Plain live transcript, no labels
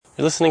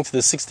You're listening to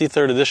the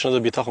 63rd edition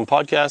of the Bitachon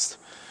podcast.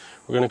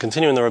 We're going to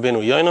continue in the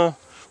Rabbeinu Yonah,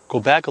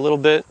 go back a little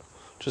bit,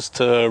 just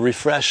to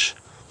refresh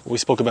what we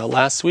spoke about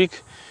last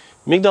week.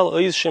 Migdal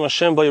Oiz Shem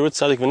Hashem Ba Yerut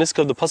Tzadik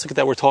V'Niskav, the pasuk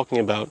that we're talking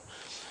about,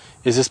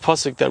 is this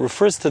pasuk that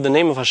refers to the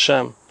name of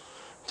Hashem,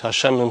 to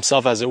Hashem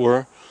himself as it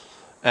were,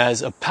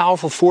 as a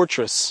powerful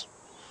fortress.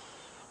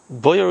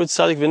 Ba Yerut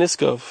Tzadik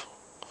V'Niskav,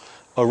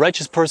 a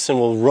righteous person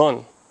will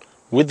run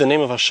with the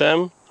name of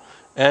Hashem,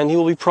 and he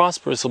will be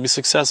prosperous, he'll be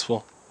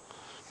successful.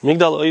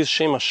 Migdal Oiz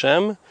Shem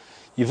Hashem,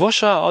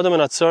 Yivosha Adam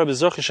and Atzar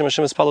B'Zorch Hashem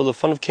Hashem Espalo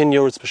L'Fan of Kin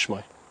Yoretz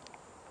B'Shmai.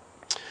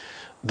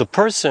 The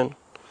person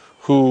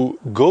who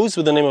goes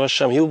with the name of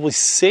Hashem, he will be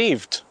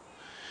saved.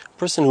 A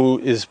person who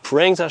is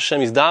praying to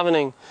Hashem, he's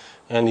davening,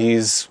 and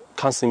he's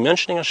constantly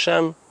mentioning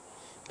Hashem,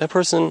 that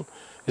person,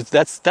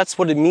 that's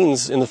what it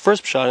means in the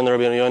first pshat in the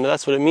Rabbeinu Yonah,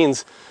 that's what it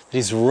means that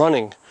he's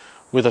running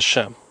with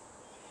Hashem.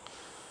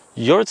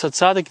 Yoretz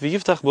HaTzadik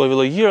V'Yiftach Bo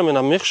V'Lo Yira Min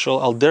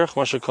HaMichshol Al Derech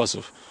Masher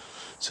Kosuv.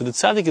 So the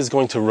tzaddik is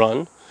going to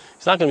run.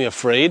 He's not going to be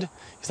afraid.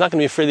 He's not going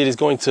to be afraid that he's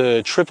going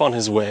to trip on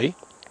his way.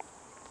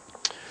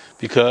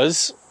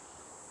 Because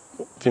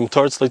Vim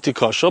Tortz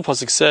Leitikasho,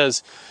 Pasuk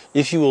says,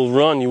 if you will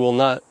run, you will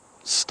not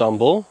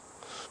stumble.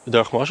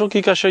 Person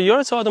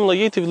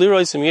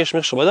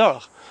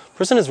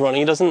is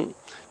running, he doesn't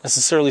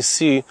necessarily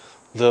see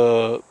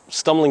the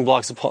stumbling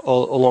blocks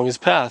along his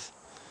path.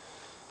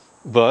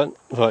 But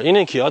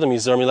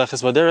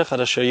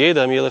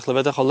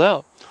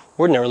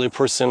ordinarily, a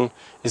person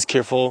is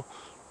careful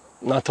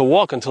not to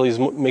walk until he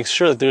makes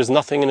sure that there's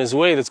nothing in his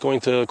way that's going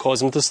to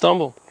cause him to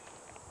stumble.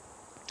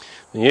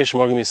 To make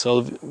sure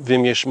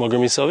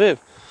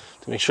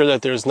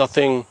that there's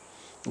nothing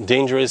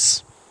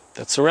dangerous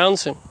that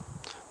surrounds him.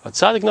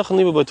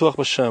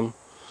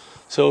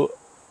 So,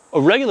 a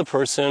regular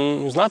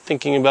person who's not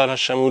thinking about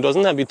Hashem, who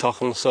doesn't have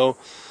bitachon, so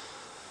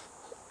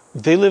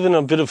they live in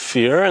a bit of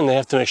fear, and they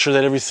have to make sure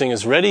that everything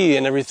is ready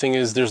and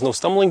there's no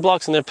stumbling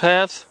blocks in their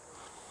path.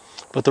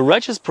 But the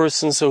righteous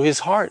person, so his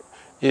heart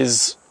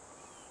is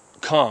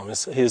calm.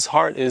 His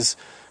heart is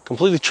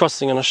completely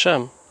trusting in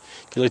Hashem.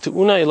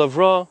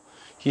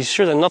 He's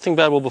sure that nothing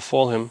bad will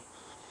befall him.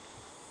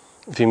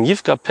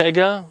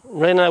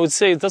 Right now I would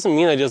say it doesn't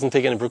mean that he doesn't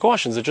take any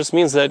precautions. It just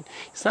means that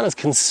he's not as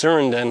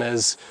concerned and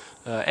as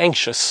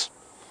anxious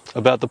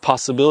about the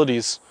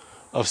possibilities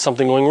of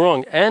something going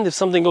wrong. And if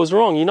something goes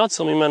wrong, he's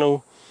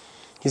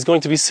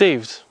going to be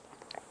saved.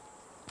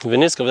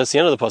 V'Niskav, that's the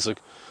end of the pasuk.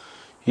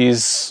 He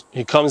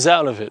comes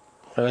out of it.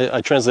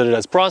 I translate it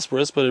as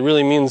prosperous, but it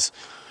really means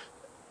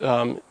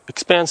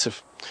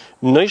expansive.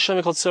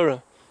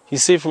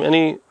 He's saved from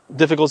any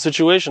difficult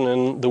situation,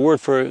 and the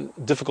word for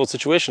difficult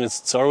situation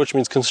is tsar, which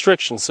means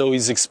constriction. So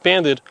he's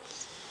expanded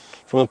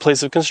from a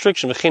place of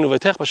constriction. Similarly,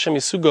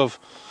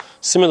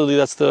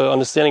 that's the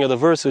understanding of the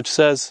verse, which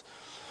says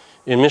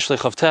in Mishlei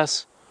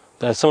Chavtes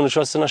that someone who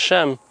trusts in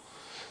Hashem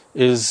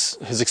his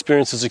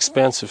experience is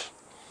expansive.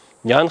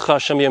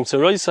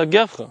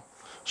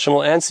 Hashem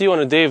will answer you on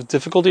a day of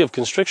difficulty, of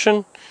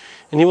constriction,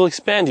 and He will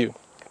expand you.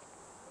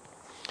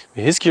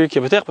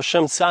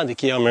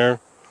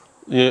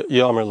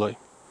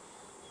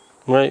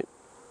 Right?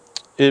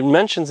 It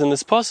mentions in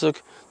this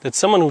pasuk that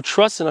someone who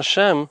trusts in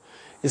Hashem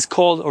is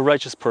called a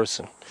righteous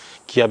person.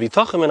 Because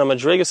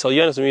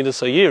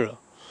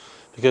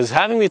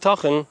having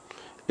bitachon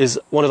is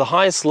one of the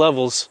highest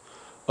levels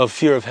of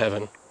fear of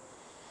heaven.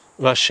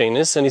 And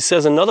He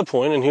says another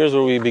point, and here's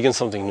where we begin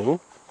something new.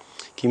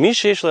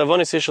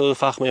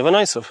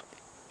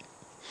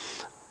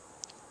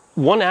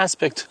 One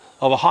aspect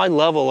of a high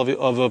level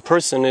of a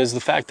person is the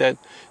fact that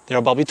they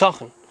are bal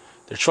bitachon.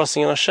 They're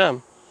trusting in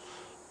Hashem.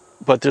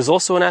 But there's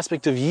also an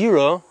aspect of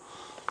yira,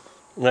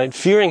 right?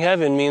 Fearing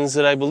heaven means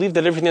that I believe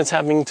that everything that's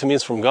happening to me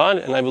is from God,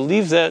 and I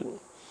believe that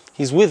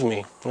He's with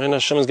me, right? And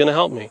Hashem is going to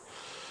help me.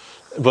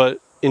 But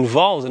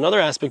involved, another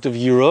aspect of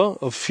yira,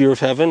 of fear of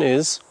heaven,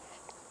 is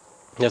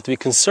you have to be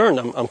concerned.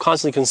 I'm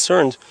constantly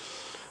concerned.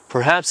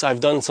 Perhaps I've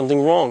done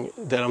something wrong,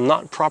 that I'm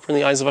not proper in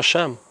the eyes of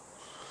Hashem.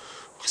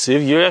 So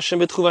the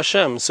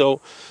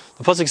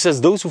pasuk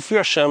says, those who fear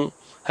Hashem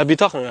have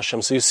bitachon in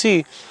Hashem. So you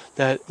see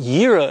that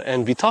yira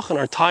and bitachon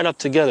are tied up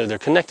together. They're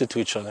connected to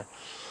each other.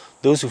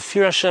 Those who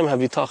fear Hashem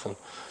have bitachon.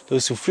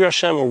 Those who fear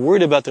Hashem are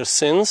worried about their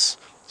sins,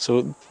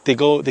 so they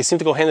seem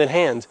to go hand in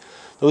hand.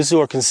 Those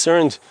who are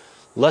concerned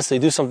lest they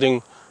do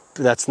something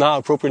that's not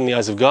appropriate in the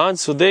eyes of God,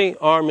 so they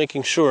are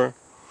making sure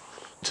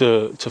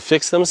to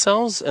fix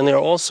themselves, and they are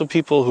also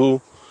people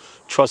who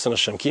trust in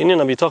Hashem. The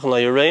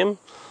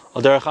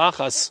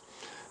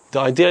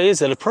idea is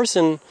that a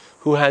person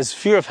who has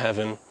fear of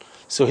heaven,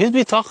 so his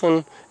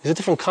bitachon is a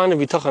different kind of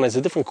bitachon, it's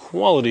a different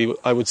quality,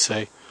 I would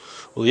say.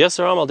 But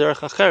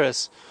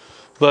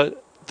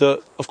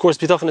of course,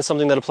 bitachon is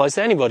something that applies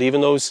to anybody,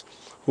 even those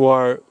who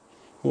are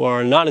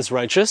not as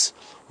righteous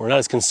or not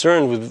as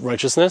concerned with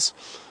righteousness.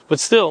 But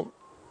still,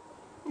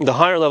 the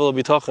higher level of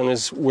bitachon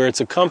is where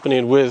it's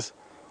accompanied with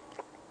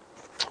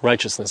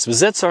righteousness.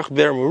 This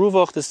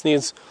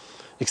needs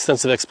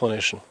extensive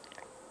explanation,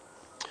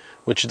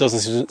 which it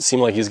doesn't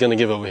seem like he's going to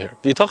give over here.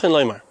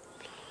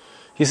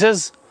 He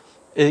says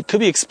it could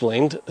be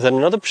explained that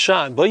another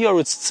pshat,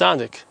 Bayarutz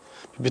Tzadik,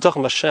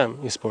 B'tachon Hashem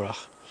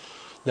Yisborach.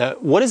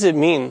 That what does it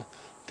mean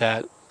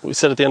that we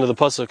said at the end of the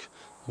pasuk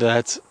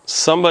that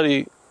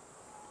somebody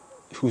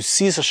who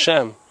sees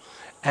Hashem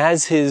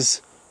as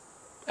his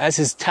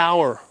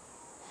tower,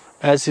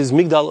 as his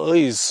Migdal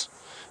Oiz,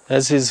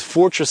 as his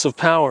fortress of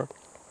power,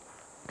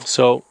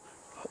 so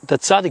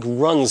that tzaddik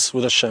runs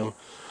with Hashem.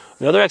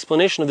 Another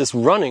explanation of this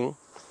running,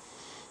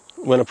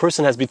 when a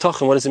person has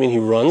bitachon, what does it mean he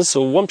runs?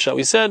 So one pshat,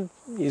 we said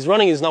he's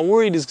running, he's not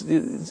worried,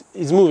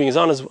 he's moving, he's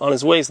on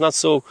his way, he's not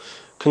so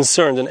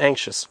concerned and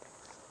anxious.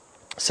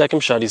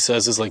 Second pshat he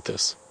says is like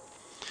this: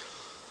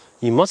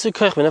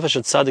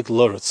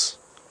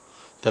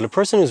 that a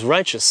person who's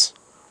righteous,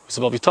 who's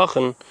about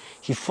bitachon,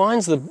 he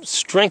finds the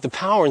strength, the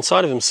power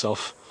inside of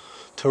himself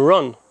to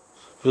run.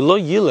 He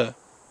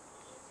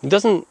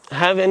doesn't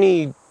have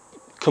any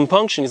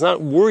compunction, he's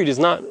not worried, he's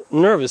not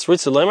nervous.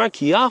 Besides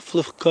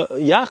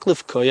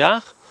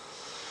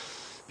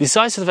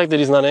the fact that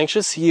he's not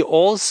anxious, he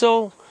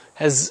also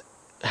has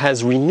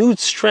renewed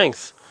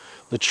strength.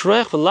 The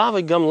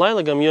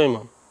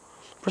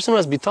person who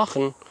has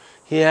bitachon,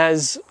 he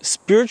has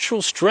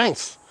spiritual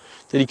strength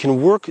that he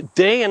can work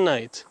day and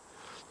night.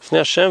 He's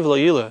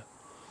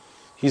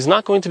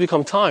not going to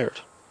become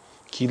tired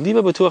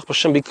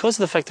because of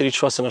the fact that he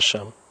trusts in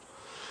Hashem.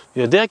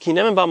 He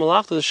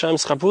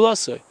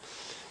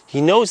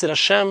knows that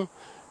Hashem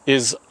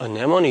is a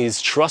Neman,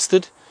 he's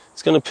trusted,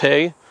 he's going to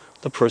pay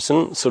the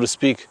person, so to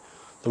speak,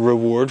 the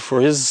reward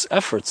for his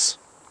efforts.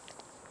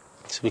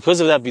 So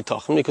because of that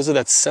bitachon, because of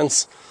that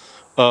sense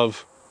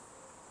of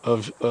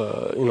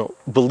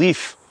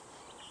belief,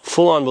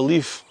 full-on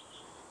belief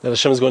that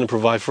Hashem is going to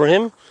provide for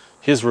him,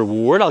 his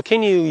reward.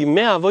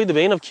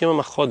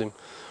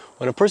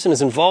 When a person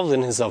is involved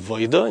in his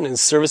avodah, in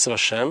his service of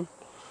Hashem,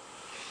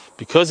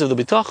 because of the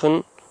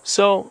bitachon,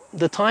 so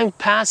the time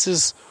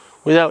passes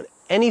without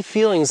any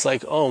feelings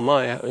like, oh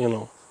my, how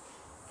am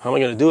I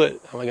going to do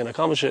it? How am I going to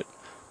accomplish it?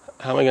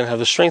 How am I going to have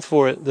the strength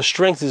for it? The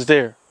strength is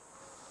there.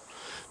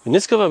 He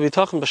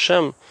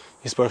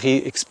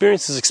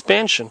experiences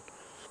expansion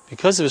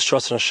because of his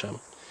trust in Hashem.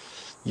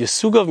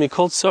 Yesugav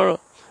mikol tzara,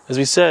 as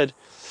we said,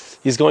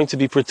 he's going to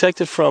be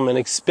protected from and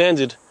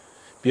expanded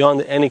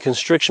beyond any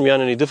constriction,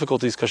 beyond any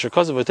difficulties.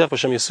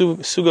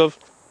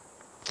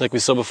 Like we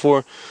saw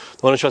before, the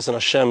one who trusts in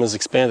Hashem is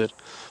expanded.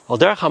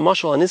 And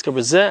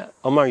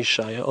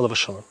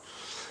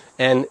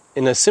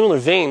in a similar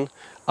vein,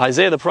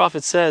 Isaiah the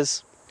prophet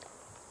says,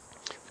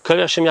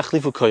 those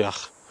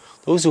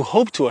who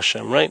hope to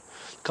Hashem, right?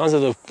 The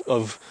concept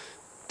of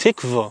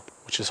tikva,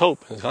 which is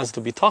hope, and the concept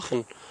of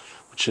bitachon,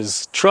 which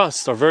is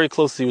trust, are very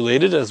closely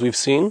related, as we've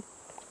seen.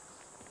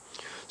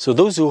 So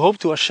those who hope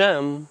to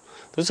Hashem,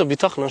 those who have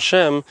bitachon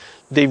Hashem,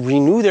 they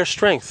renew their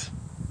strength.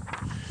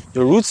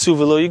 Yorutzu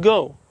v'lo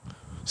yigo.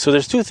 So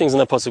there's two things in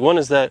that pasuk. One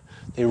is that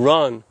they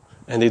run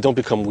and they don't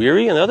become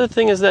weary, and the other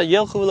thing is that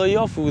yelchu v'lo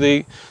yafu,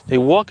 they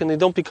walk and they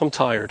don't become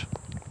tired.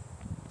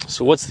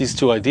 So what's these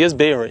two ideas?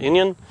 Be'er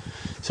inyan,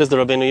 says the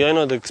Rabbeinu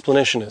Yonah. The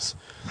explanation is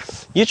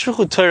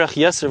yitzruchu toirach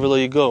yeser v'lo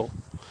yigo.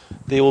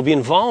 They will be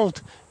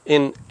involved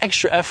in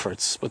extra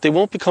efforts, but they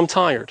won't become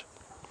tired.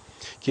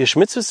 There are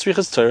certain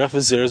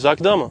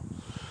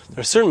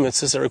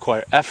mitzvahs that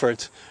require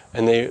effort,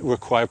 and they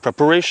require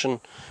preparation,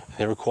 and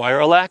they require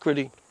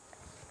alacrity.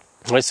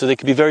 Right, so they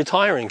can be very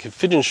tiring. For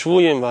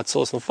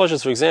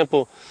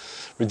example,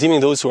 redeeming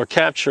those who are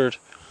captured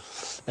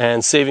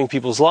and saving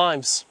people's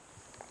lives.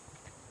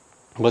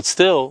 But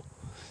still,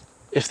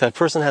 if that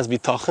person has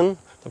bitachon,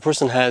 the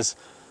person has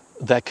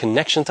that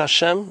connection to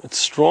Hashem, it's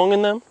strong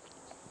in them,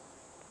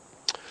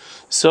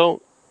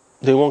 so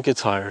they won't get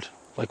tired,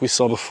 like we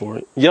saw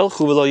before.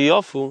 Yelchu v'lo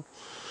yafu.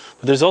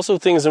 But there's also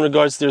things in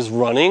regards, there's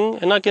running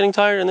and not getting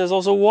tired, and there's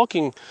also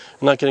walking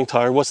and not getting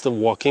tired. What's the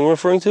walking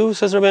referring to,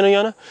 says Rabbeinu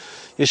Yonah?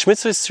 There's some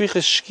mitzvahs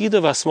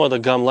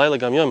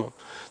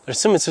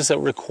that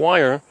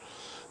require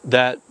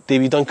that they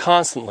be done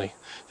constantly.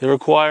 They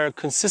require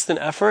consistent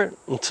effort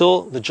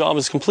until the job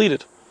is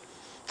completed.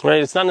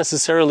 Right? It's not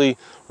necessarily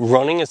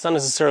running, it's not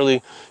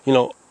necessarily,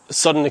 a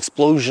sudden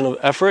explosion of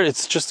effort,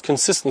 it's just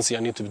consistency. I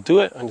need to do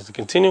it, I need to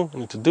continue, I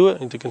need to do it, I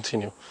need to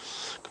continue.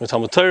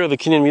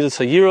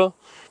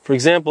 For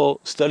example,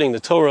 studying the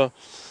Torah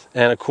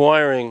and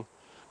acquiring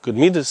good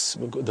midas,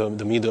 the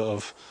midah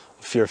of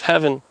fear of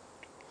heaven.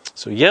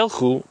 So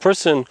Yelchu,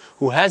 person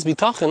who has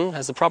bitachon,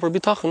 has the proper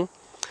bitachon,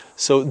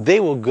 so they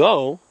will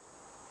go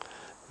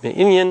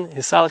Inyan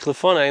Hisalech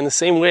Lefonai, in the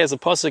same way as the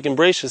pasuk in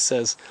Bereshis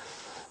says,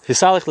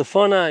 Hisalech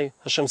Lefonai,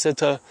 Hashem said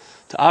to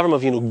Avram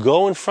Avinu,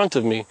 go in front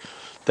of me.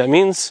 That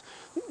means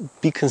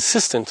be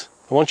consistent.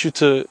 I want you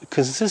to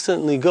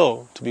consistently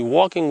go, to be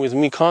walking with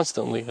me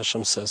constantly,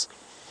 Hashem says.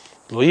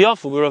 And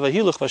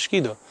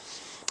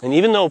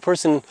even though a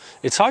person,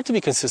 it's hard to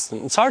be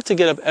consistent, it's hard to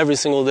get up every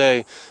single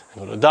day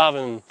and go to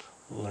daven,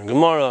 learn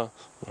Gemara,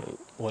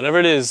 whatever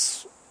it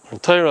is, learn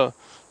Torah,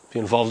 be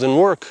involved in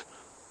work,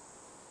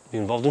 be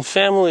involved in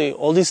family,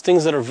 all these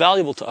things that are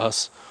valuable to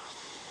us.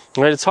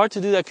 Right? It's hard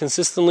to do that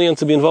consistently and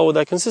to be involved with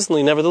that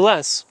consistently.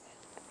 Nevertheless,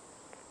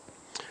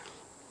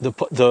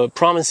 the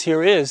promise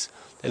here is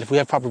that if we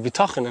have proper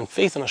bitachon and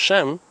faith in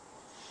Hashem,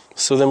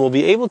 so then we'll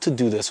be able to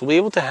do this. We'll be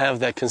able to have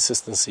that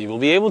consistency. We'll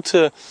be able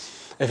to,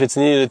 if it's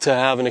needed to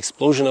have an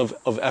explosion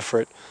of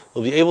effort,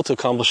 we'll be able to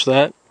accomplish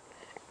that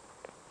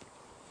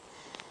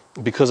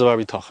because of our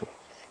bitachon.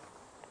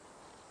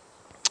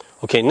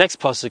 Okay, next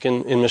pasuk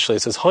in Mishlei,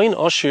 it says, Hain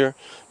Ashir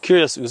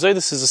Kiryas Uzay.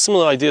 This is a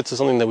similar idea to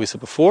something that we said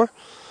before,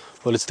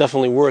 but it's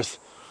definitely worth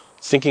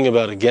thinking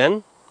about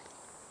again.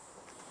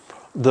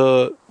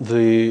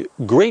 The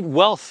great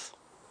wealth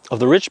of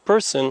the rich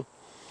person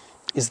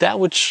is that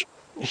which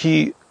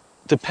he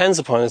depends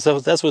upon.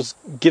 That's what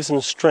gives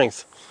him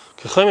strength.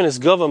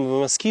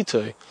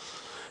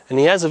 And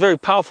he has a very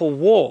powerful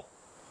wall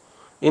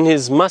in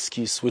his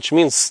maskis, which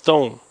means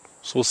stone.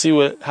 So we'll see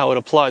how it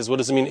applies. What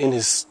does it mean in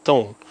his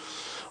stone?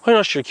 The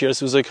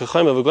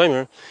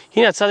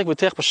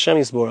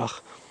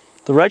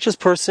righteous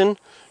person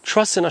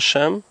trusts in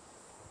Hashem.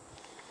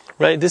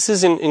 Right? This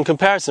is in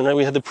comparison, right?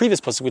 We had the previous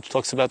pasuk which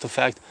talks about the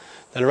fact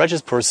that a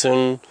righteous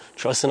person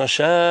trusts in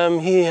Hashem,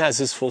 he has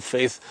his full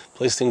faith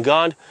placed in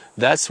God.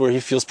 That's where he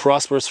feels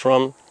prosperous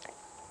from.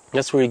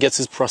 That's where he gets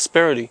his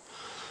prosperity.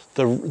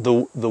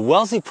 The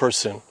wealthy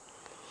person,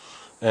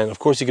 and of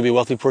course you can be a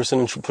wealthy person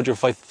and put your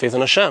faith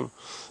in Hashem,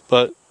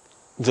 but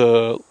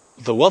the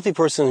wealthy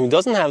person who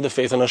doesn't have the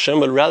faith in Hashem,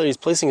 but rather he's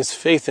placing his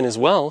faith in his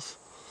wealth,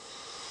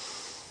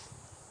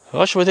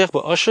 he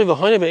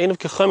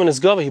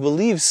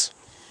believes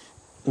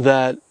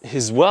that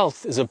his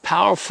wealth is a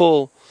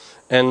powerful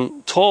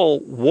and tall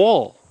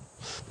wall.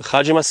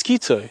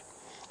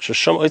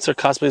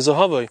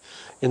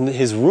 In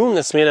his room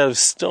that's made out of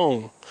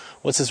stone.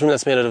 What's his room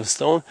that's made out of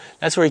stone?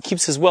 That's where he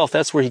keeps his wealth.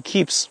 That's where he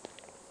keeps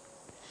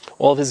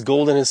all of his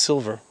gold and his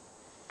silver.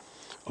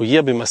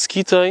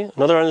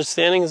 Another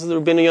understanding is that the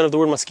Rabbeinu Yonah of the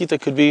word maskita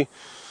could be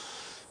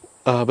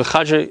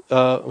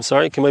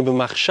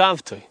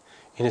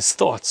in his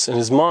thoughts, in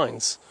his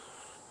minds.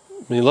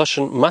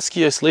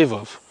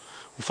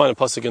 We find a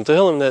pasuk in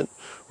Tehillim that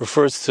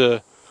refers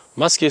to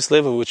maskiyas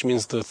levav, which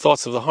means the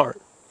thoughts of the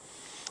heart.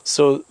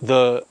 So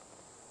the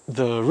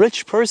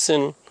rich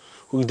person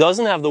who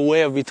doesn't have the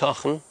way of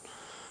bitachon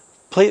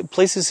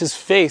places his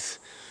faith,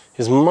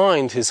 his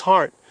mind, his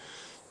heart.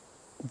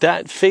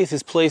 That faith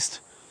is placed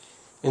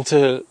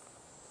into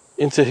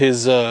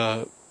his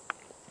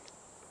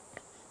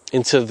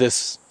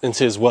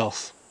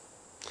wealth.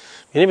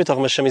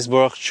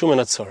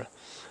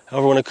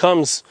 However, when it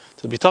comes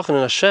to the bitachon in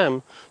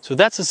Hashem, so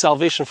that's a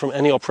salvation from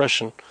any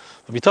oppression.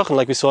 The bitachon,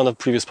 like we saw in the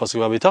previous pasuk,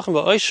 bitachon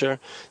ba'osher,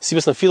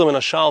 sibas nafilim and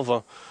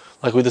ashalva,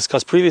 like we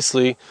discussed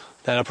previously,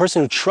 that a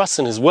person who trusts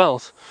in his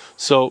wealth,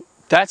 so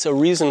that's a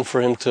reason for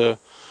him to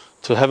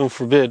heaven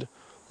forbid,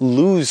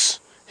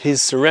 lose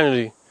his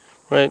serenity,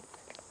 right?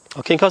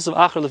 Okay, because of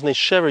achar lifnei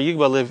shever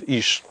yigba lev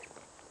ish.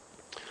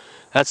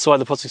 That's why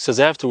the pasuk says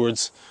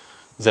afterwards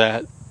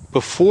that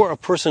before a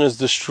person is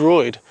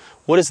destroyed,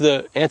 what is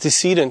the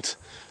antecedent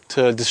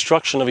to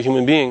destruction of a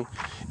human being?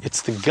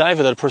 It's the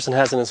gaiva that a person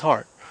has in his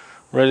heart,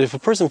 right? If a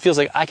person feels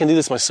like, I can do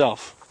this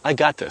myself, I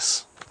got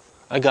this,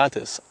 you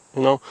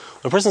know,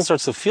 when a person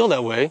starts to feel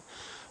that way,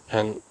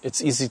 and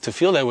it's easy to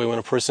feel that way when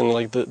a person,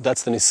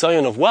 that's the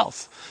nisayon of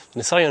wealth,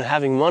 the nisayon of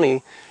having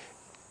money.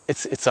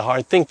 It's a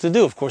hard thing to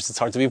do. Of course, it's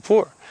hard to be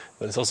poor,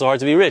 but it's also hard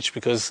to be rich,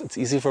 because it's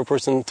easy for a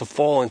person to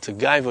fall into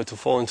gaiva, to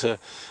fall into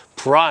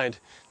pride,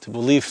 to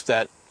believe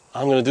that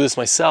I'm going to do this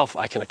myself,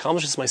 I can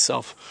accomplish this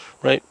myself,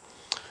 right?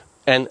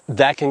 And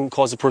that can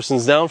cause a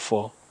person's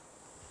downfall.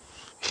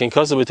 Which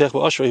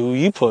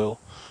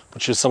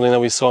is something that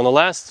we saw in the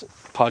last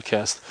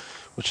podcast,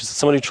 which is that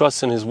somebody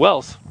trusts in his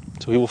wealth,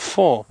 so he will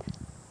fall.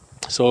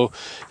 So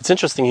it's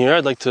interesting here.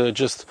 I'd like to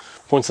just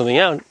point something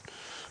out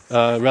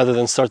rather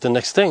than start the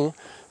next thing.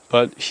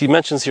 But he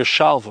mentions here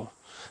shalva,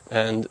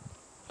 and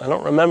I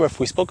don't remember if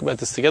we spoke about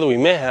this together. We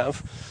may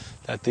have.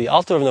 That the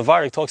Alter of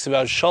Navarik talks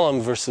about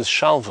shalom versus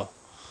shalva.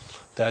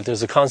 That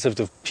there's a concept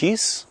of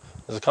peace,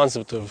 there's a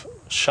concept of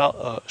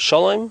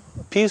shalom,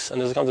 peace, and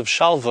there's a concept of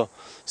shalva,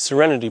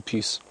 serenity,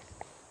 peace.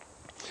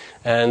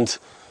 And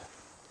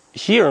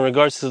here, in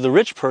regards to the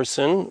rich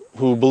person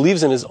who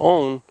believes in his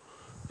own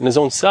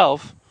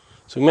self,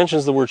 so he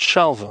mentions the word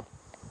shalva,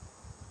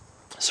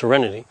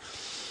 serenity.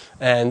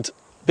 And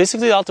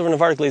basically, the Alter of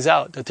Navarik lays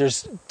out that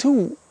there's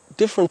two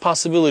different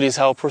possibilities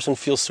how a person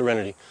feels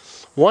serenity.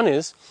 One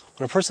is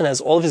when a person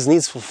has all of his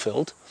needs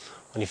fulfilled,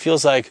 when he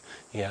feels like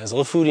he has all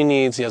the food he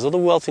needs, he has all the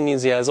wealth he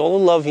needs, he has all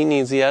the love he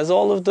needs, he has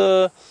all of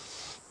the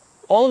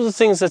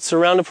things that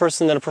surround a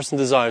person that a person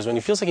desires. When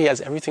he feels like he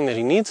has everything that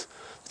he needs,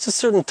 it's a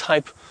certain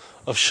type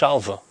of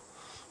shalva.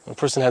 When a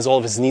person has all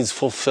of his needs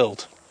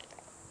fulfilled,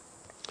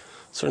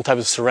 a certain type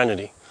of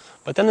serenity.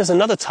 But then there's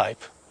another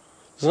type.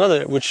 There's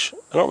another, which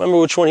I don't remember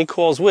which one he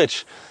calls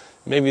which.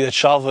 Maybe that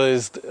shalva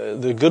is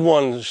the good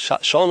one,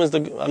 shalom is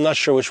I'm not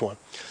sure which one.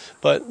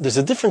 But there's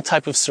a different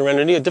type of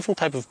serenity, a different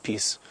type of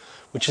peace,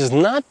 which is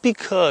not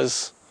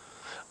because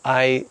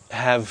I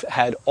have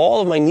had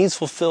all of my needs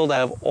fulfilled, I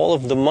have all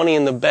of the money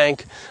in the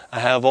bank, I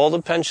have all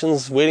the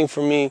pensions waiting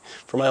for me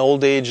for my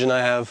old age, and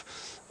I have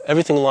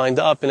everything lined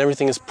up and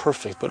everything is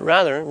perfect, but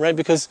rather, right,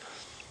 because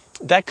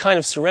that kind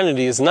of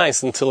serenity is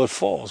nice until it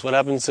falls. What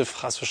happens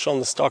if, chas v'shalom,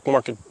 the stock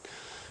market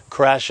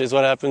crashes?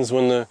 What happens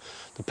when the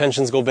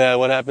pensions go bad?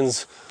 What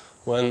happens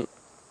when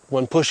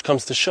push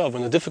comes to shove,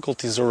 when the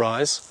difficulties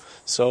arise?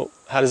 So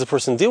how does a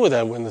person deal with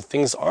that when the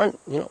things aren't,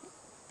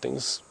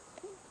 things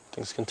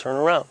can turn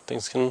around.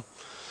 Things can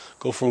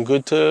go from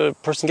good to a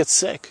person gets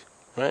sick,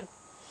 right?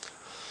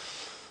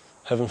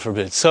 Heaven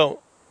forbid. So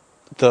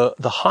the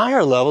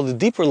higher level, the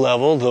deeper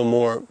level, the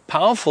more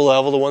powerful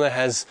level, the one that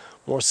has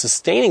more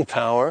sustaining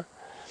power,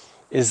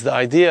 is the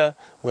idea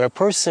where a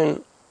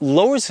person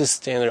lowers his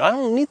standard. I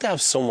don't need to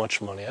have so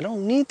much money. I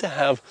don't need to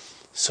have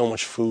so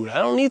much food. I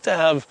don't need to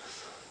have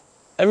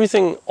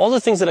everything, all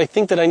the things that I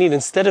think that I need.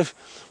 Instead of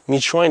me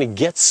trying to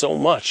get so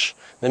much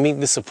and being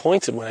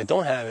disappointed when I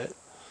don't have it,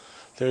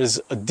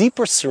 there's a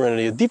deeper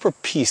serenity, a deeper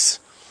peace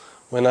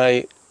when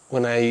I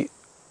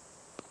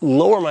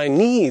lower my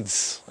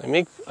needs. I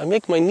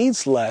make my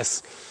needs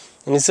less.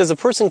 And he says, a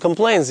person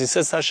complains, he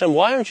says to Hashem,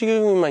 why aren't you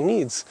giving me my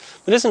needs?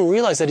 But he doesn't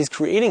realize that he's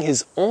creating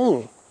his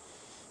own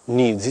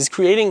needs. He's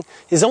creating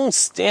his own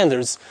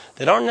standards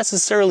that aren't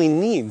necessarily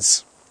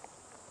needs.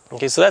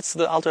 Okay, so that's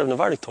the Alter of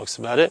Navardik talks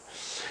about it.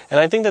 And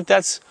I think that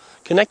that's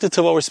connected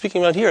to what we're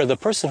speaking about here. The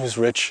person who's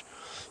rich,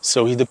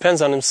 so he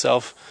depends on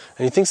himself,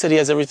 and he thinks that he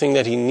has everything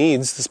that he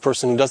needs, this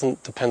person who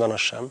doesn't depend on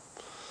Hashem.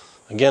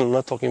 Again, I'm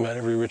not talking about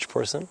every rich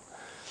person.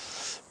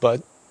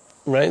 But,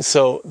 right,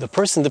 so the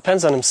person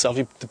depends on himself,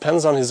 he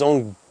depends on his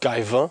own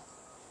gaiva.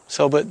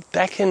 So, but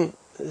that can,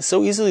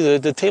 so easily,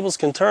 the tables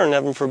can turn,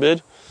 heaven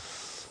forbid.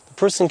 The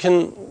person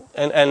can,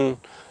 and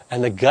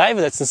the gaiva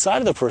that's inside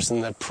of the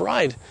person, that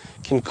pride,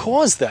 can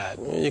cause that.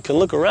 You can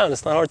look around,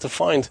 it's not hard to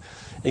find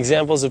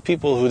examples of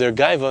people who their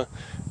gaiva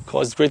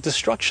caused great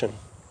destruction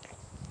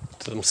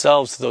to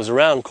themselves, to those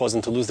around, caused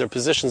them to lose their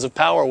positions of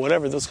power,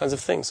 whatever, those kinds of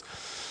things.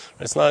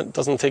 It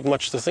doesn't take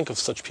much to think of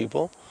such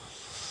people.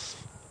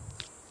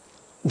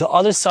 The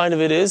other side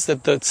of it is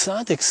that the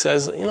tzaddik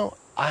says,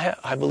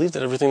 I believe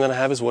that everything that I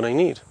have is what I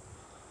need.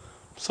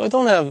 So I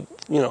don't have,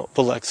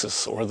 the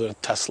Lexus or the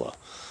Tesla.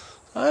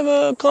 I have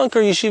a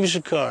clunker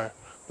yeshivish car.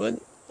 But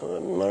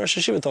my Rosh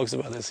Hashiva talks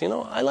about this.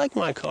 I like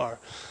my car.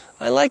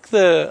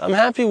 I'm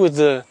happy with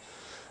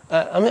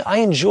I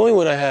enjoy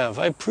what I have.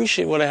 I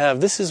appreciate what I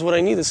have. This is what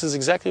I need. This is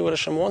exactly what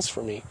Hashem wants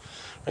for me.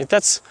 Right?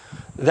 That's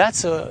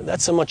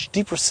a much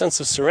deeper sense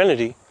of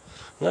serenity.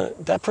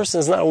 That person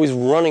is not always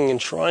running and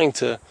trying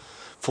to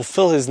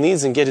fulfill his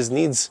needs and get his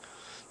needs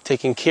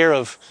taken care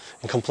of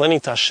and complaining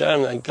to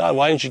Hashem, like, God,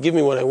 why didn't you give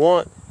me what I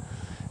want?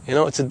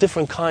 It's a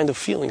different kind of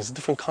feeling. It's a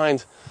different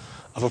kind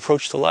of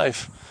approach to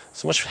life.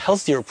 It's a much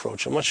healthier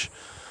approach, it's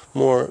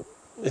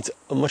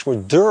a much more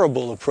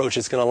durable approach.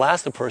 It's going to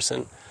last a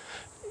person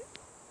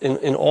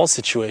in all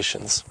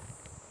situations.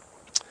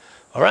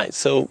 All right,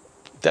 so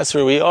that's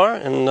where we are,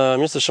 and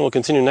Mr. Hashem will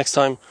continue next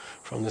time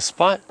from this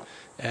spot.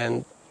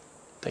 And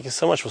thank you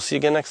so much. We'll see you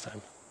again next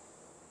time.